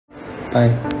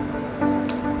Bye.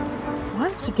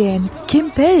 Once again,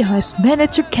 Kim Taehyung has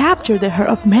managed to capture the heart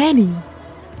of many.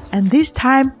 And this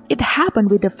time, it happened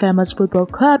with the famous football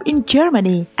club in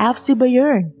Germany, FC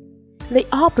Bayern. They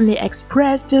openly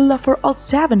expressed their love for all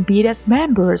 7 BTS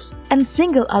members and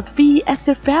singled out V as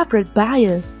their favorite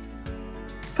bias.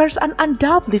 Fans are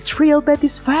undoubtedly thrilled by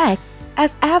this fact,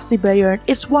 as FC Bayern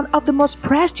is one of the most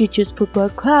prestigious football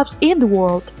clubs in the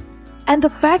world. And the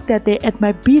fact that they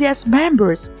admire BTS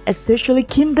members, especially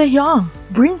Kim Taehyung,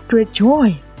 brings great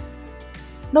joy.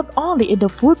 Not only in the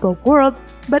football world,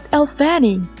 but Elle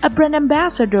Fanning, a brand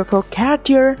ambassador for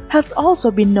Cartier, has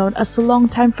also been known as a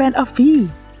longtime fan of V.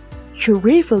 She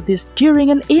revealed this during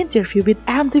an interview with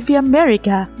MTV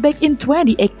America back in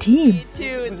 2018. Who's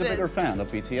a bigger fan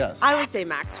of BTS? I would say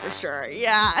Max for sure,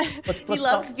 yeah. He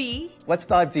loves V. Let's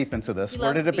dive deep into this.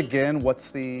 Where did it begin?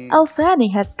 What's the... Elle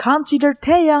Fanning has considered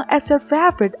Taehyung as her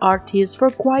favorite artist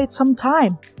for quite some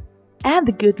time. And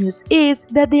the good news is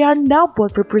that they are now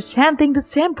both representing the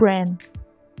same brand.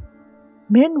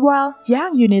 Meanwhile,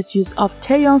 Yang Eun's use of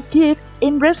Taehyung's gift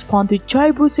in response to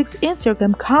Choi Boo-sik's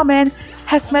Instagram comment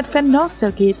has made fans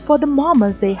nostalgic for the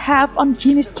moments they have on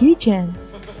Jimmy's kitchen.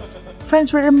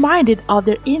 Fans were reminded of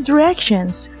their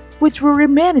interactions, which were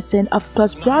reminiscent of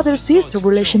close brother-sister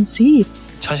relationship.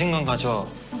 자신감 가져.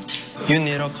 You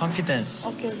need a confidence.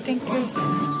 Okay, thank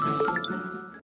you.